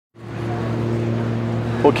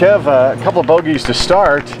Well, Kev, a couple of bogeys to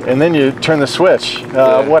start, and then you turn the switch.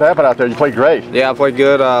 What happened out there? You played great. Yeah, I played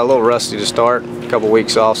good. A little rusty to start. A couple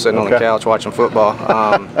weeks off, sitting on the couch watching football.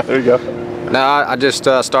 There you go. No, I just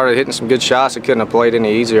started hitting some good shots. I couldn't have played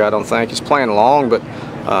any easier, I don't think. It's playing long, but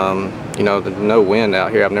you know, no wind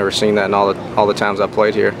out here. I've never seen that in all the times I've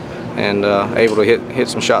played here. And able to hit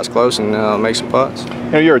some shots close and make some putts.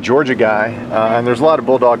 You know, you're a Georgia guy, and there's a lot of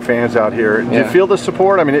Bulldog fans out here. Do you feel the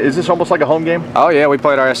support? I mean, is this almost like a home game? Oh yeah, we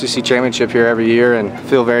played our SEC championship here every year and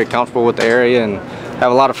feel very comfortable with the area and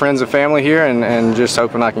have a lot of friends and family here, and just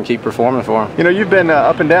hoping I can keep performing for them. You know, you've been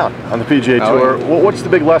up and down on the PGA Tour. Yeah. What's the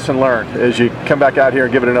big lesson learned as you come back out here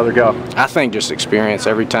and give it another go? I think just experience.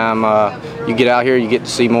 Every time you get out here, you get to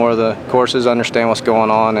see more of the courses, understand what's going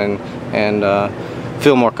on, and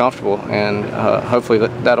feel more comfortable, and hopefully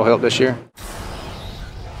that'll help this year.